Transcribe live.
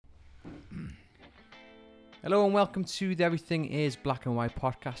Hello and welcome to the Everything is Black and White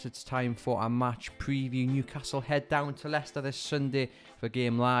podcast. It's time for a match preview. Newcastle head down to Leicester this Sunday for a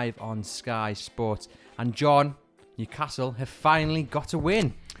game live on Sky Sports. And John, Newcastle have finally got a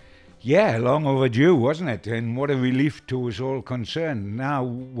win. Yeah, long overdue, wasn't it? And what a relief to us all concerned. Now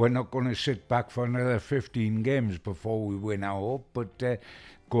we're not going to sit back for another 15 games before we win our hope, but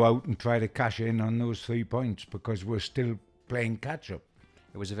go out and try to cash in on those 3 points because we're still playing catch-up.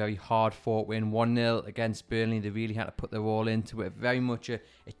 It was a very hard-fought win, 1-0 against Burnley. They really had to put their all into it. Very much a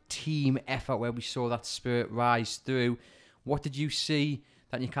team effort where we saw that spirit rise through. What did you see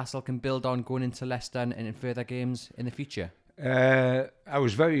that Newcastle can build on going into Leicester and in further games in the future? I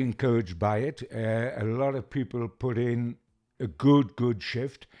was very encouraged by it. A lot of people put in a good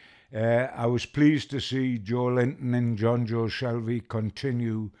shift. I was pleased to see Joe Linton and John Joe Shelby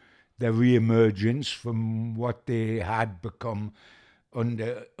continue their re-emergence from what they had become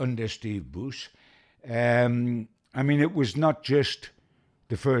under Steve Bruce. I mean, it was not just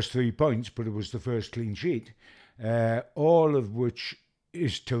the first 3 points, but it was the first clean sheet, all of which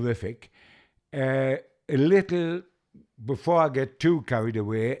is terrific. A little, before I get too carried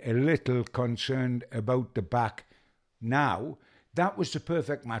away, a little concerned about the back now. That was the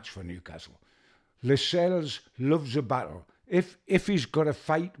perfect match for Newcastle. Lascelles loves a battle. If he's got to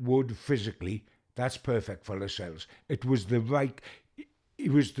fight Wood physically, that's perfect for Lascelles. It was the right... He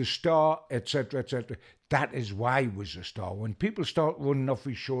was the star, etc., etc. That is why he was a star. When people start running off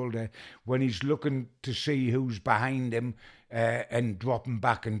his shoulder, when he's looking to see who's behind him and dropping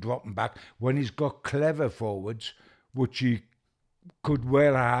back, when he's got clever forwards, which he could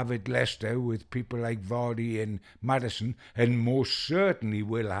well have at Leicester with people like Vardy and Maddison, and most certainly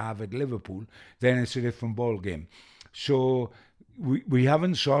will have at Liverpool, then it's a different ball game. So we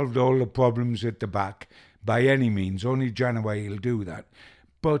haven't solved all the problems at the back by any means. Only January will do that.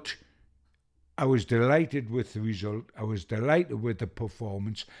 But I was delighted with the result. I was delighted with the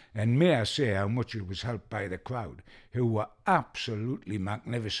performance. And may I say how much it was helped by the crowd, who were absolutely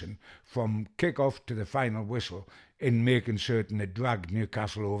magnificent from kick-off to the final whistle in making certain it dragged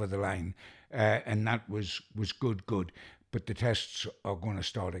Newcastle over the line. And that was good. But the tests are going to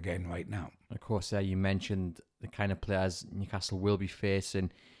start again right now. Of course, you mentioned the kind of players Newcastle will be facing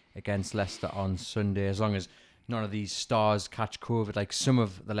against Leicester on Sunday, as long as none of these stars catch COVID like some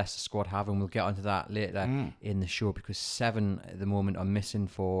of the Leicester squad have, and we'll get onto that later in the show, because 7 at the moment are missing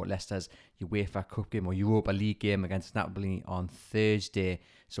for Leicester's UEFA Cup game or Europa League game against Napoli on Thursday.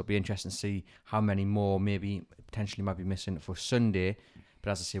 So it'll be interesting to see how many more potentially might be missing for Sunday.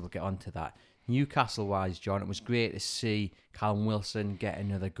 But as I say, we'll get onto that. Newcastle-wise, John, it was great to see Callum Wilson get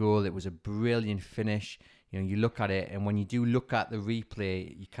another goal. It was a brilliant finish. You know, you look at it, and when you do look at the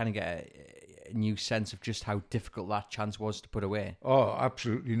replay, you kind of get a new sense of just how difficult that chance was to put away. Oh,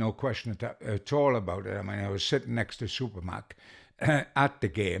 absolutely no question at all about it. I mean, I was sitting next to Supermac at the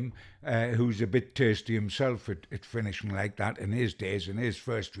game, who's a bit tasty himself at finishing like that in his days, and his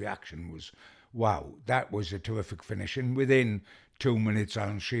first reaction was, wow, that was a terrific finish. And within 2 minutes,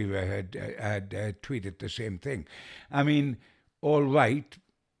 Alan Shearer had tweeted the same thing. I mean, all right,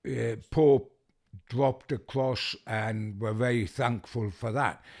 Pope dropped across, and we're very thankful for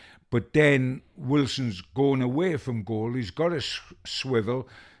that. But then Wilson's going away from goal. He's got a swivel.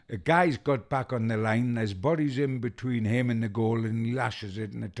 A guy's got back on the line. There's bodies in between him and the goal, and he lashes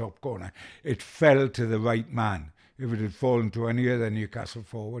it in the top corner. It fell to the right man. If it had fallen to any other Newcastle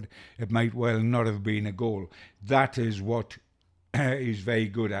forward, it might well not have been a goal. That is what he's very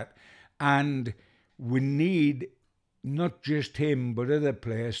good at. And we need not just him, but other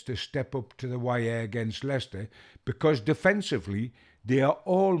players to step up to the wire against Leicester, because defensively, they are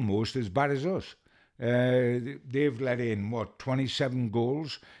almost as bad as us. They've let in, 27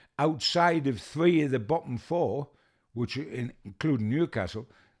 goals? Outside of 3 of the bottom 4, which including Newcastle,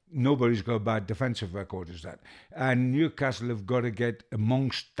 nobody's got a bad defensive record as that. And Newcastle have got to get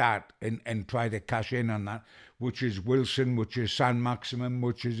amongst that and try to cash in on that, which is Wilson, which is San Maximum,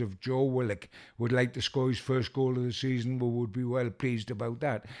 which is if Joe Willock would like to score his first goal of the season, we would be well pleased about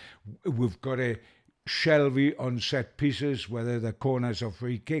that. We've got to Shelby on set pieces, whether they're corners or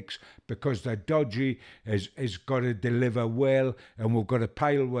free kicks, because they're dodgy, has got to deliver well, and we've got to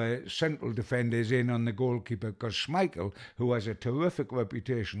pile where central defenders in on the goalkeeper, because Schmeichel, who has a terrific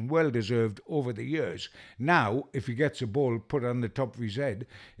reputation, well deserved over the years, now if he gets a ball put on the top of his head,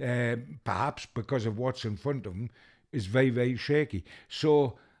 perhaps because of what's in front of him, is very, very shaky.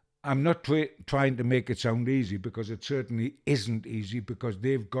 So I'm not trying to make it sound easy, because it certainly isn't easy, because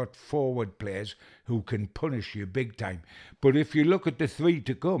they've got forward players who can punish you big time. But if you look at the 3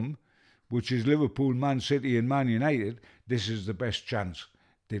 to come, which is Liverpool, Man City and Man United, this is the best chance.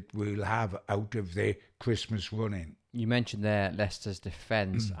 that we'll have out of the Christmas running. You mentioned there Leicester's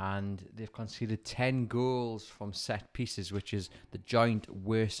defence, and they've conceded 10 goals from set pieces, which is the joint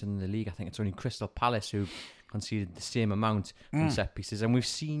worst in the league. I think it's only Crystal Palace who conceded the same amount from set pieces. And we've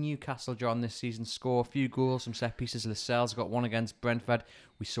seen Newcastle, John, this season score a few goals from set pieces. Lascelles got one against Brentford.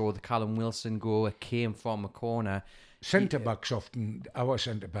 We saw the Callum Wilson goal. It came from a corner. Centre-backs often, our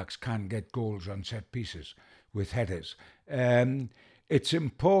centre-backs can get goals on set pieces with headers. It's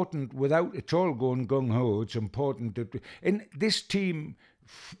important, without it all going gung-ho, it's important that... And this team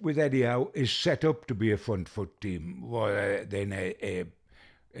with Eddie Howe is set up to be a front-foot team rather than a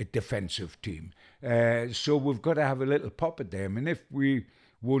defensive team. So we've got to have a little pop at them. And if we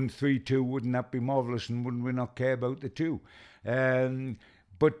won 3-2, wouldn't that be marvellous, and wouldn't we not care about the two?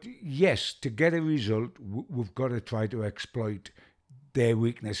 But yes, to get a result, we've got to try to exploit their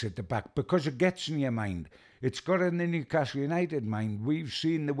weakness at the back, because it gets in your mind. It's got in the Newcastle United mind. We've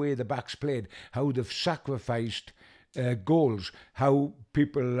seen the way the backs played, how they've sacrificed goals, how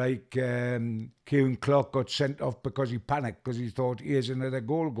people like Kieran Clark got sent off because he panicked, because he thought, here's another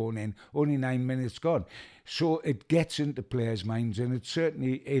goal going in, only 9 minutes gone. So it gets into players' minds, and it's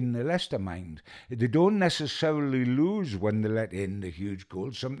certainly in the Leicester mind. They don't necessarily lose when they let in the huge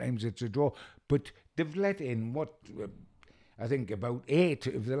goals. Sometimes it's a draw, but they've let in, I think about 8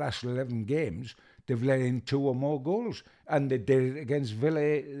 of the last 11 games, they've let in 2 or more goals, and they did it against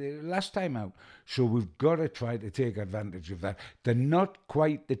Villa last time out. So we've got to try to take advantage of that. They're not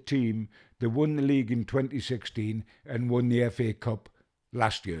quite the team that won the league in 2016 and won the FA Cup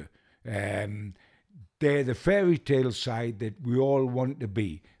last year. They're the fairy tale side that we all want to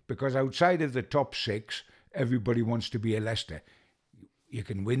be, because outside of the top 6, everybody wants to be a Leicester. You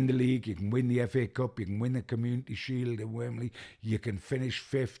can win the league, you can win the FA Cup, you can win the Community Shield at Wembley, you can finish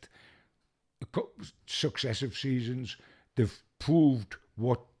 5th. Successive seasons, they've proved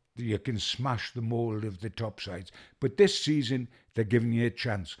what you can smash the mould of the top sides. But this season, they're giving you a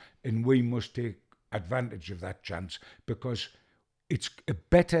chance, and we must take advantage of that chance, because it's a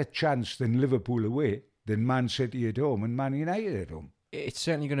better chance than Liverpool away than Man City at home and Man United at home. It's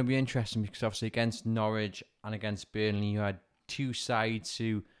certainly going to be interesting, because obviously against Norwich and against Burnley, you had two sides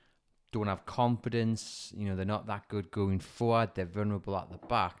who don't have confidence. You know, they're not that good going forward. They're vulnerable at the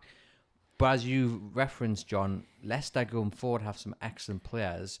back. But as you referenced, John, Leicester going forward have some excellent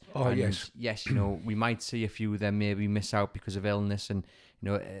players. Oh, and yes. Yes, you know, we might see a few of them maybe miss out because of illness. And, you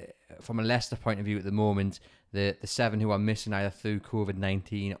know, from a Leicester point of view at the moment, the 7 who are missing either through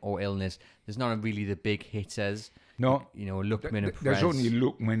COVID-19 or illness, there's not really the big hitters. No. You know, Lookman and Perez. There's only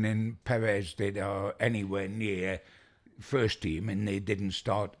Lookman and Perez that are anywhere near first team, and they didn't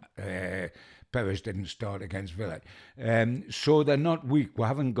start... Perez didn't start against Villa. So they're not weak. We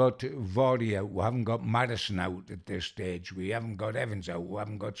haven't got Vardy out. We haven't got Maddison out at this stage. We haven't got Evans out. We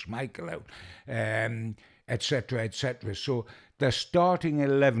haven't got Schmeichel out, etc., etc. So their starting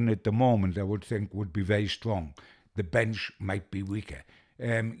 11 at the moment, I would think, would be very strong. The bench might be weaker.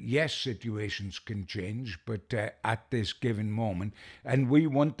 Yes, situations can change, but at this given moment, and we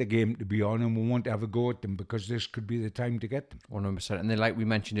want the game to be on, and we want to have a go at them, because this could be the time to get them. 100%. And then, like we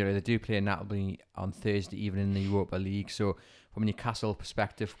mentioned earlier, they do play Napoli on Thursday evening in the Europa League. So from a Newcastle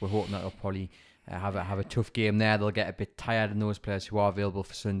perspective, we're hoping that they'll probably have a tough game there. They'll get a bit tired, and those players who are available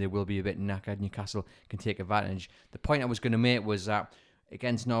for Sunday will be a bit knackered. Newcastle can take advantage. The point I was going to make was that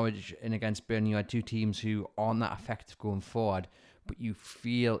against Norwich and against Burnley, you had two teams who aren't that effective going forward. But you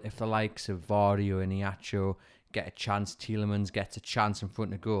feel if the likes of Vardy or Iheanacho get a chance, Tielemans gets a chance in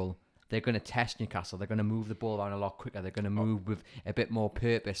front of goal, they're going to test Newcastle. They're going to move the ball around a lot quicker. They're going to move with a bit more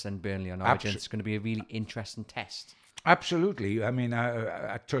purpose than Burnley or Norwich. And it's going to be a really interesting test. Absolutely. I mean,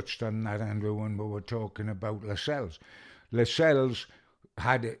 I touched on that, Andrew, when we were talking about Lascelles. Lascelles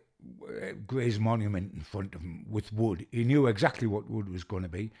had Gray's Monument in front of him with Wood. He knew exactly what Wood was going to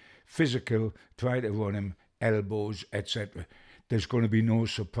be. Physical, try to run him, elbows, etc. There's going to be no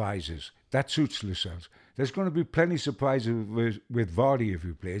surprises. That suits Lascelles. There's going to be plenty of surprises with Vardy if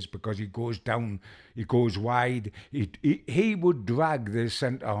he plays, because he goes down, he goes wide. He would drag the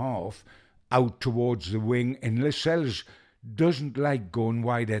centre-half out towards the wing, and Lascelles doesn't like going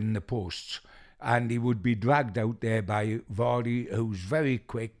wide in the posts. And he would be dragged out there by Vardy, who's very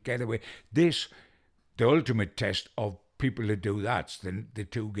quick, get away. The ultimate test of people that do that's the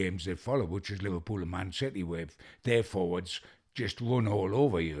two games that follow, which is Liverpool and Man City, where their forwards just run all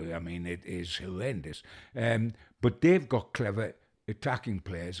over you. I mean, it is horrendous. But they've got clever attacking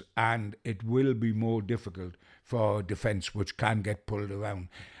players, and it will be more difficult for defence, which can get pulled around.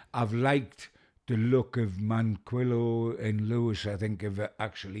 I've liked the look of Manquillo and Lewis. I think have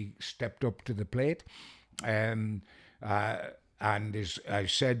actually stepped up to the plate. and as I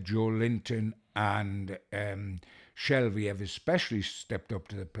said, Joe Linton and Shelby have especially stepped up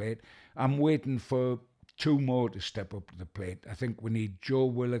to the plate. I'm waiting for two more to step up to the plate. I think we need Joe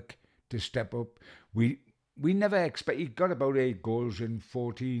Willock to step up. We never expect. He got about 8 goals in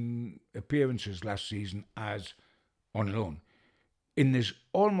 14 appearances last season as on loan. In this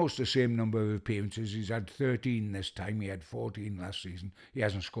almost the same number of appearances, he's had 13 this time. He had 14 last season. He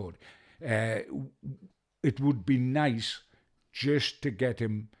hasn't scored. It would be nice just to get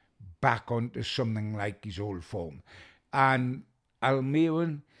him back onto something like his old form. And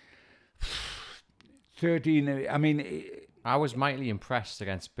Almiron, 13, I mean... I was mightily impressed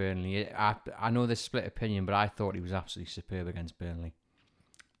against Burnley. I know there's split opinion, but I thought he was absolutely superb against Burnley.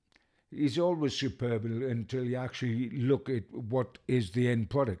 He's always superb until you actually look at what is the end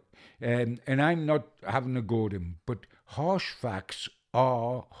product. And I'm not having a go at him, but harsh facts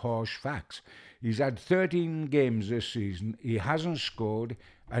are harsh facts. He's had 13 games this season. He hasn't scored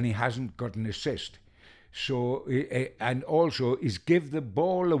and he hasn't got an assist. So, and also he's give the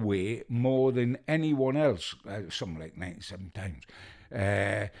ball away more than anyone else, something like 97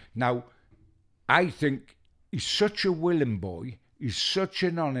 times. Now, I think he's such a willing boy, he's such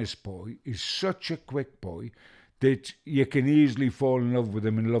an honest boy, he's such a quick boy, that you can easily fall in love with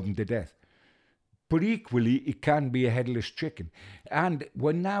him and love him to death. But equally, he can be a headless chicken. And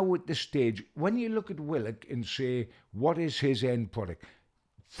we're now at the stage, when you look at Willock and say, what is his end product?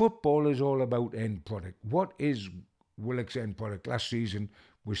 Football is all about end product. What is Willock's end product? Last season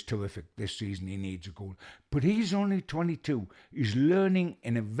was terrific. This season he needs a goal. But he's only 22. He's learning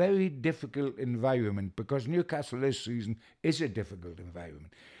in a very difficult environment because Newcastle this season is a difficult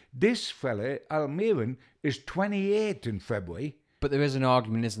environment. This fella, Almiron, is 28 in February. But there is an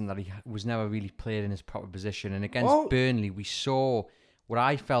argument, isn't there, that he was never really played in his proper position. And against Burnley, we saw what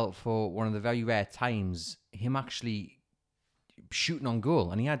I felt for one of the very rare times, him actually shooting on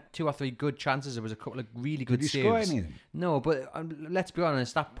goal. And he had 2 or 3 good chances. There was a couple of really good saves. Did he score anything? No, but let's be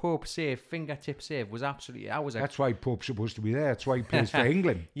honest, that Pope save, fingertip save, was absolutely... That's why Pope's supposed to be there. That's why he plays for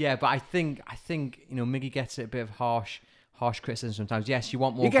England. Yeah, but I think Miggy gets a bit of harsh criticism sometimes. Yes, you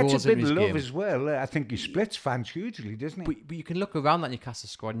want more goals in his game. He gets a bit of love as well. I think he splits fans hugely, doesn't he? But you can look around that Newcastle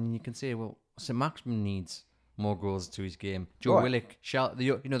squad and you can say, well, St. Maximin needs more goals to his game. Joe Willock,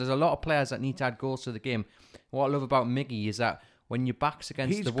 there's a lot of players that need to add goals to the game. What I love about Miggy is that when your back's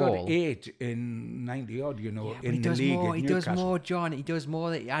against the wall... He's got 8 in 90 odd, in the league. He does more, John. He does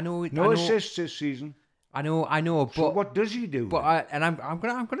more. No assists this season. I know, but so what does he do? But I'm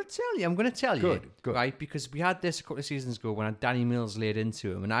gonna tell you, Good. Right? Because we had this a couple of seasons ago when Danny Mills laid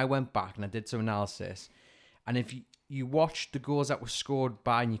into him, and I went back and I did some analysis, and if you watch the goals that were scored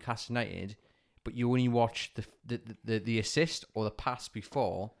by Newcastle United, but you only watch the assist or the pass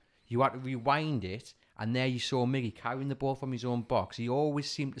before, you had to rewind it, and there you saw Miggy carrying the ball from his own box. He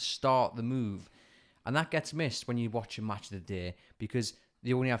always seemed to start the move, and that gets missed when you watch a match of the day because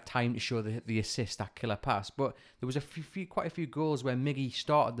they only have time to show the assist, that killer pass. But there was quite a few goals where Miggy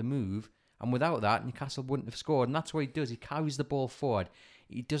started the move, and without that, Newcastle wouldn't have scored. And that's what he does. He carries the ball forward.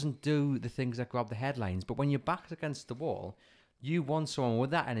 He doesn't do the things that grab the headlines. But when your back's against the wall, you want someone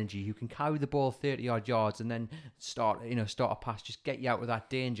with that energy who can carry the ball 30-odd yards and then start a pass, just get you out of that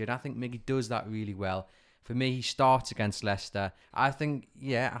danger. And I think Miggy does that really well. For me, he starts against Leicester. I think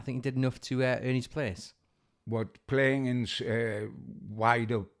he did enough to earn his place. What, playing in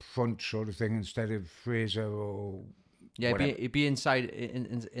wide up front sort of thing instead of Fraser or it'd be inside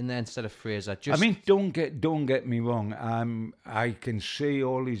in there instead of Fraser. I mean, don't get me wrong. I can see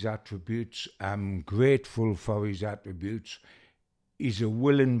all his attributes. I'm grateful for his attributes. He's a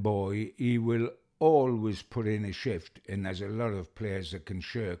willing boy. He will always put in a shift, and there's a lot of players that can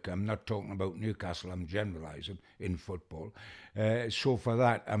shirk. I'm not talking about Newcastle. I'm generalising in football. So for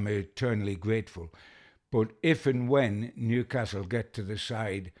that, I'm eternally grateful. But if and when Newcastle get to the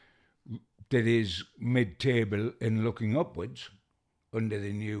side that is mid-table and looking upwards under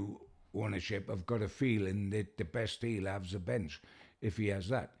the new ownership, I've got a feeling that the best he'll have is a bench, if he has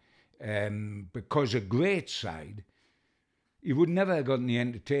that. Because a great side, he would never have gotten the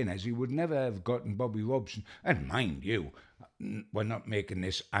entertainers, he would never have gotten Bobby Robson. And mind you, we're not making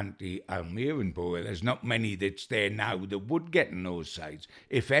this anti-Almiron boy. There's not many that's there now that would get in those sides,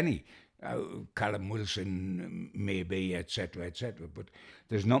 if any. Callum Wilson, maybe, etc., but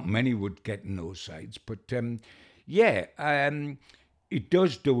there's not many would get in those sides. But it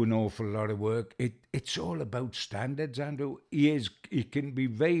does do an awful lot of work. It's all about standards, Andrew. He can be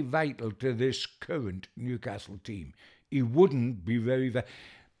very vital to this current Newcastle team. He wouldn't be very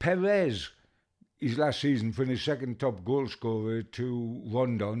Perez, his last season finished second top goal scorer to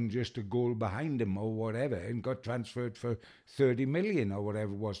Rondon, just a goal behind him or whatever, and got transferred for 30 million or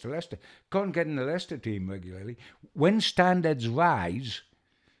whatever it was to Leicester. Can't get in the Leicester team regularly. When standards rise,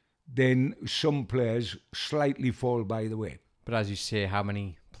 then some players slightly fall by the way. But as you say, how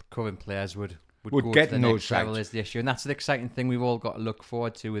many current players would go get to the in next those level sides. is the issue. And that's the exciting thing we've all got to look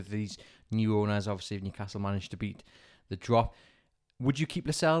forward to with these new owners. Obviously, if Newcastle managed to beat the drop. Would you keep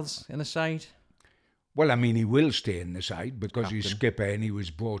Lascelles in the side? Well, I mean, he will stay in the side because he's Captain. skipper and he was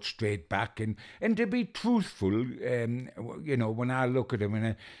brought straight back. And to be truthful, you know, when I look at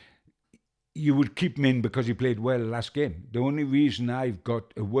him, you would keep him in because he played well last game. The only reason I've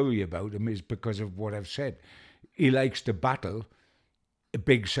got a worry about him is because of what I've said. He likes to battle a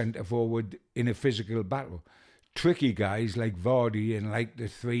big centre forward in a physical battle. Tricky guys like Vardy and like the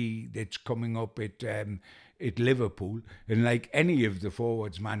three that's coming up at Liverpool, and like any of the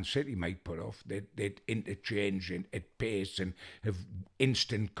forwards Man City might put off, that interchange at pace and have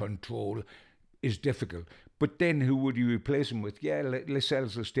instant control is difficult. But then who would you replace him with? Yeah,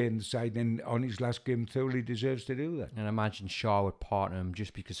 Lascelles will stay in the side, and on his last game thoroughly deserves to do that. And I imagine Shaw would partner him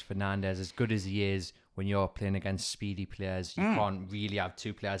just because Fernandez, as good as he is, when you're playing against speedy players, you can't really have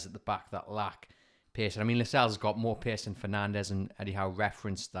two players at the back that lack pace. And I mean, Lascelles has got more pace than Fernandez, and Eddie Howe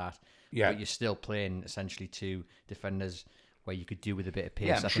referenced that. Yeah. But you're still playing essentially two defenders where you could do with a bit of pace.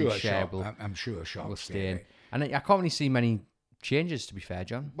 Yeah, I'm I sure think Shaw I'm sure Shaw will stay stay in. there. And I can't really see many changes, to be fair,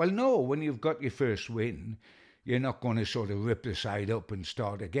 John. Well, no, when you've got your first win, you're not going to sort of rip the side up and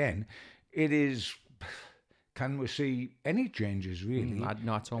start again. It is, can we see any changes really? Not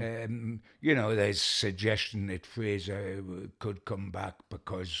at all. You know, there's suggestion that Fraser could come back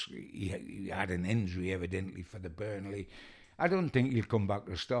because he had an injury evidently for the Burnley. I don't think he'll come back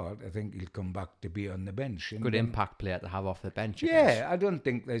to start. I think he'll come back to be on the bench. And Good impact player to have off the bench. I yeah, guess. I don't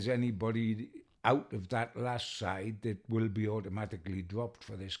think there's anybody out of that last side that will be automatically dropped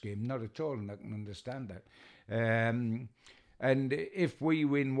for this game. Not at all, and I can understand that. And if we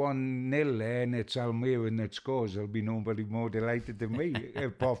win 1-0 there and it's Almiron that scores, there'll be nobody more delighted than me,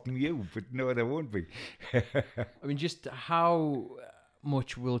 apart from you, but no, there won't be. I mean, just how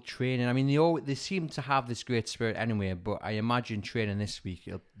much will training? I mean, they seem to have this great spirit anyway, but I imagine training this week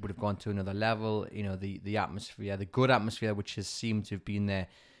it would have gone to another level. You know, the atmosphere, the good atmosphere, which has seemed to have been there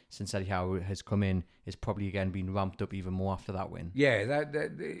since Eddie Howe has come in, is probably again being ramped up even more after that win. Yeah,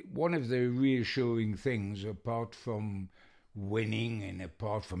 that one of the reassuring things, apart from winning and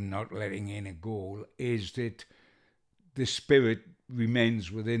apart from not letting in a goal, is that the spirit remains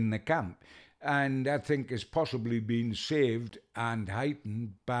within the camp. And I think has possibly been saved and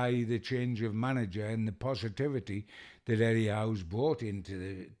heightened by the change of manager and the positivity that Eddie Howe's brought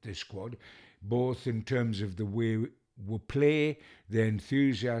into the squad, both in terms of the way we play, the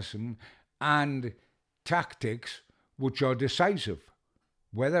enthusiasm, and tactics which are decisive.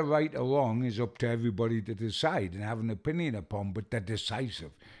 Whether right or wrong is up to everybody to decide and have an opinion upon, but they're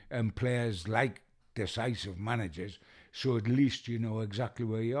decisive. And players like decisive managers, so at least you know exactly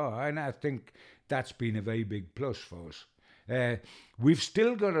where you are. And I think that's been a very big plus for us. We've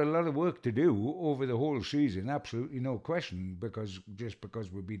still got a lot of work to do over the whole season, absolutely no question, because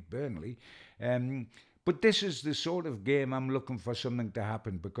we beat Burnley. But this is the sort of game I'm looking for something to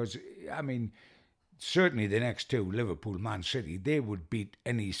happen, because, I mean, certainly the next two, Liverpool, Man City, they would beat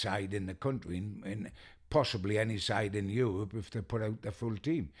any side in the country and possibly any side in Europe if they put out their full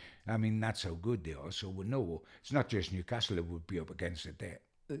team. I mean, that's how good they are. So we know it's not just Newcastle that would be up against it there.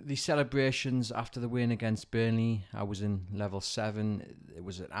 The celebrations after the win against Burnley, I was in level 7. It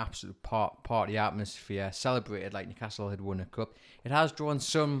was an absolute party atmosphere, celebrated like Newcastle had won a cup. It has drawn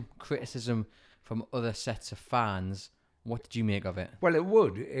some criticism from other sets of fans. What did you make of it? Well, it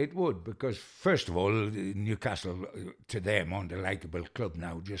would, because first of all, Newcastle, to them, aren't a likeable club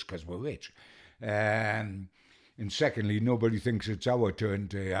now just because we're rich. And secondly, nobody thinks it's our turn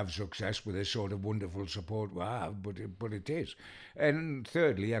to have success with the sort of wonderful support we have, but it is. And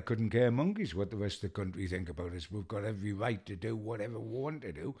thirdly, I couldn't care monkeys what the rest of the country think about us. We've got every right to do whatever we want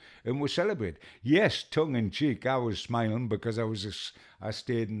to do, and we celebrate. Yes, tongue in cheek, I was smiling because I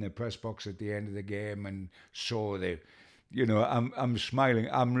stayed in the press box at the end of the game and saw the. You know, I'm smiling.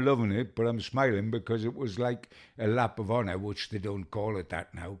 I'm loving it, but I'm smiling because it was like a lap of honour, which they don't call it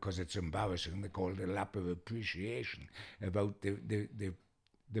that now because it's embarrassing. They call it a lap of appreciation about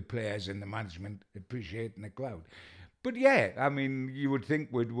the players and the management appreciating the crowd. But yeah, I mean, you would think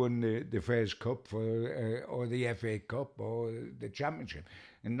we'd won the Fairs Cup or the FA Cup or the Championship.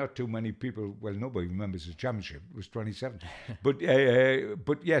 And not too many people, well, nobody remembers the Championship. It was 27. But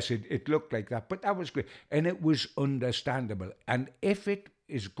yes, it looked like that. But that was great. And it was understandable. And if it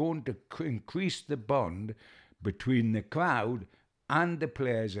is going to increase the bond between the crowd and the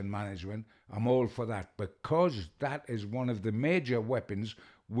players and management, I'm all for that, because that is one of the major weapons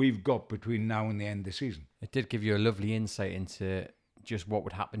we've got between now and the end of the season. It did give you a lovely insight into just what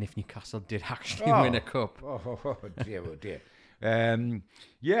would happen if Newcastle did actually win a cup. Oh dear, oh dear.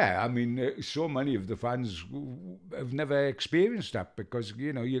 Yeah, I mean, so many of the fans have never experienced that, because,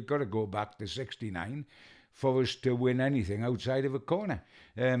 you know, you've got to go back to 69 for us to win anything outside of a corner.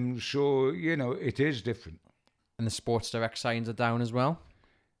 So, you know, it is different. And the Sports Direct signs are down as well.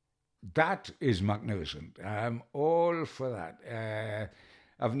 That is magnificent. I'm all for that.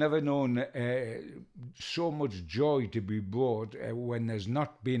 I've never known so much joy to be brought when there's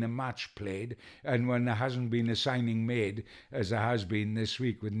not been a match played and when there hasn't been a signing made, as there has been this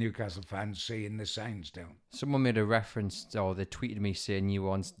week with Newcastle fans seeing the signs down. Someone made a reference, or they tweeted me saying you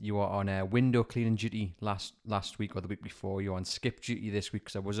were on window cleaning duty last week or the week before. You're on skip duty this week,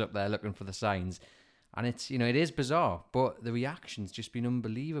 because I was up there looking for the signs. And it's, you know, it is bizarre, but the reaction's just been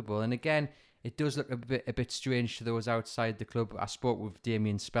unbelievable. And again, it does look a bit strange to those outside the club. I spoke with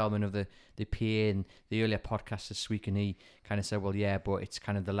Damien Spellman of the PA in the earlier podcast this week, and he kind of said, well, yeah, but it's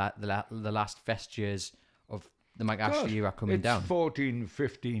kind of the last vestiges of the Mike Ashley era coming down. It's 14,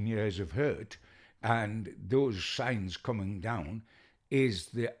 15 years of hurt, and those signs coming down is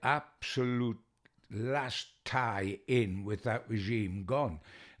the absolute last tie in with that regime gone.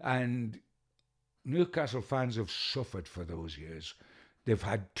 And Newcastle fans have suffered for those years. They've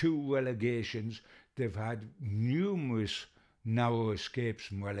had 2 relegations. They've had numerous narrow escapes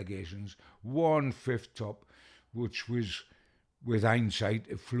from relegations. 1 fifth top, which was, with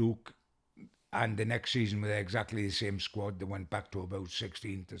hindsight, a fluke. And the next season, with exactly the same squad, they went back to about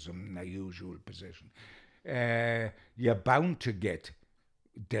 16th or something, their usual position. You're bound to get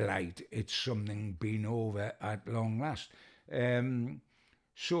delight. It's something being over at long last.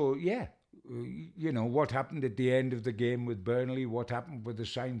 So, yeah. You know, what happened at the end of the game with Burnley, what happened with the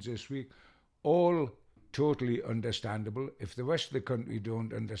signs this week, all totally understandable. If the rest of the country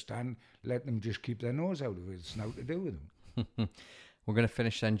don't understand, let them just keep their nose out of it. It's nothing to do with them. We're going to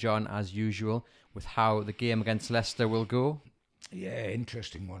finish then, John, as usual, with how the game against Leicester will go. Yeah,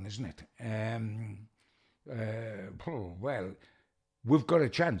 interesting one, isn't it? Well, we've got a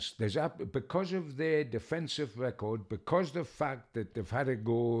chance. Because of their defensive record, because of the fact that they've had to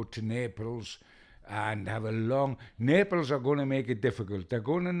go to Naples and have a long... Naples are going to make it difficult. They're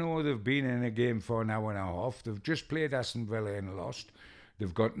going to know they've been in a game for an hour and a half. They've just played Aston Villa and lost.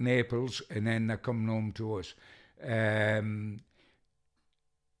 They've got Naples, and then they're coming home to us.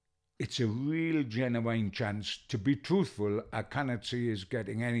 It's a real genuine chance. To be truthful, I cannot see us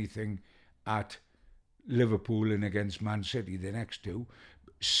getting anything at Liverpool and against Man City, the next 2,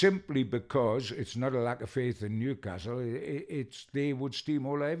 simply because it's not a lack of faith in Newcastle. It's they would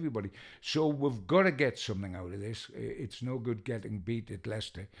steamroll everybody. So we've got to get something out of this. It's no good getting beat at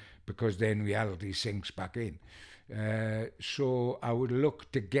Leicester, because then reality sinks back in. So I would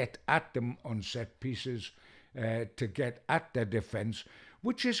look to get at them on set pieces, to get at their defence,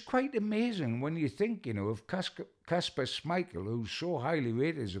 which is quite amazing when you think, you know, of Kasper Schmeichel, who's so highly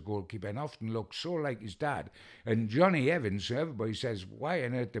rated as a goalkeeper and often looks so like his dad, and Johnny Evans. Everybody says, why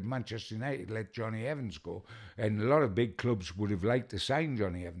on earth did Manchester United let Johnny Evans go? And a lot of big clubs would have liked to sign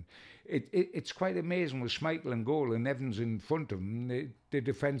Johnny Evans. It's quite amazing with Schmeichel in goal and Evans in front of him, the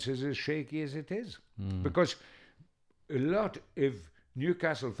defence is as shaky as it is. Because a lot of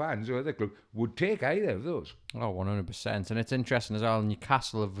Newcastle fans or other club would take either of those. Oh, 100%. And it's interesting as well,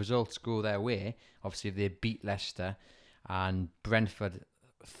 Newcastle, if results go their way, obviously if they beat Leicester and Brentford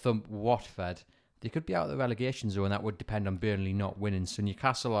thump Watford, they could be out of the relegation zone. That would depend on Burnley not winning. So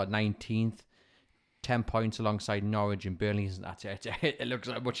Newcastle are 19th, 10 points alongside Norwich, and Burnley isn't that. It looks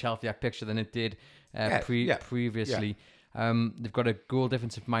like a much healthier picture than it did previously. Yeah. They've got a goal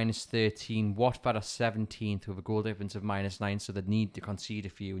difference of -13. Watford are 17th with a goal difference of -9, so they need to concede a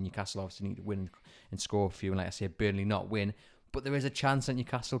few, and Newcastle obviously need to win and score a few. And like I say, Burnley not win. But there is a chance that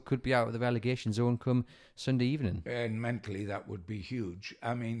Newcastle could be out of the relegation zone come Sunday evening. And mentally, that would be huge.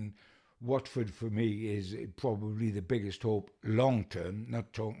 I mean, Watford for me is probably the biggest hope long term,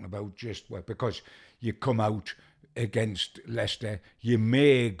 not talking about just because you come out against Leicester, you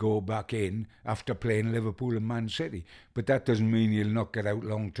may go back in after playing Liverpool and Man City, but that doesn't mean you'll not get out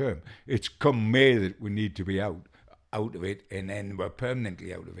long term. It's come May that we need to be out of it, and then we're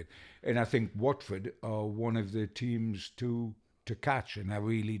permanently out of it. And I think Watford are one of the teams to catch, and I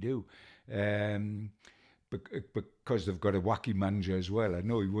really do. Because they've got a wacky manager as well. I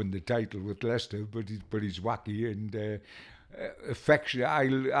know he won the title with Leicester, but he's wacky and affection.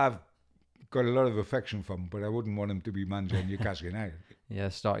 I've got a lot of affection for him, but I wouldn't want him to be manager in Newcastle United. Yeah,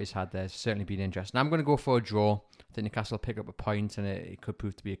 the start he's had there's certainly been interesting. I'm going to go for a draw. I think Newcastle will pick up a point, and it could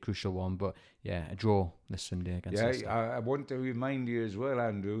prove to be a crucial one. But yeah, a draw this Sunday against Leicester. I want to remind you as well,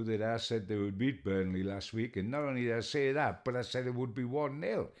 Andrew, that I said they would beat Burnley last week, and not only did I say that, but I said it would be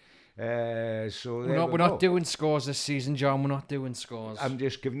 1-0. So we're not doing scores this season, John. We're not doing scores. I'm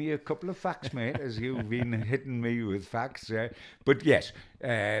just giving you a couple of facts, mate, as you've been hitting me with facts. But yes,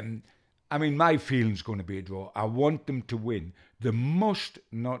 I mean, my feeling's going to be a draw. I want them to win. They must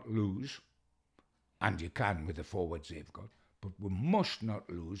not lose, and you can with the forwards they've got, but we must not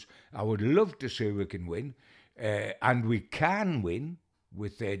lose. I would love to say we can win, and we can win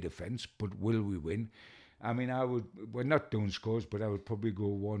with their defence, but will we win? I mean, we're not doing scores, but I would probably go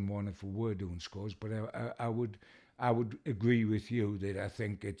 1-1 if we were doing scores, but I would agree with you that I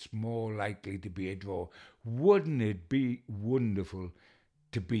think it's more likely to be a draw. Wouldn't it be wonderful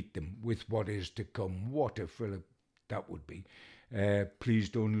to beat them with what is to come? What a fillip that would be. Please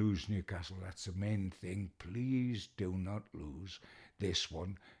don't lose, Newcastle. That's the main thing. Please do not lose this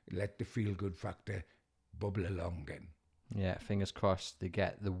one. Let the feel-good factor bubble along again. Yeah, fingers crossed they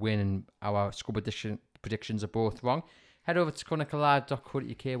get the win, and our score predictions are both wrong. Head over to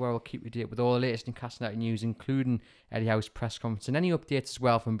chroniclelive.co.uk where we'll keep you up to date with all the latest Newcastle United news, including Eddie Howe's press conference and any updates as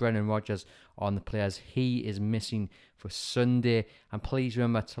well from Brendan Rodgers on the players he is missing for Sunday. And please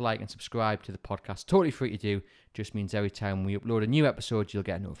remember to like and subscribe to the podcast. Totally free to do. Just means every time we upload a new episode, you'll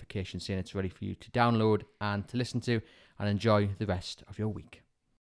get a notification saying it's ready for you to download and to listen to, and enjoy the rest of your week.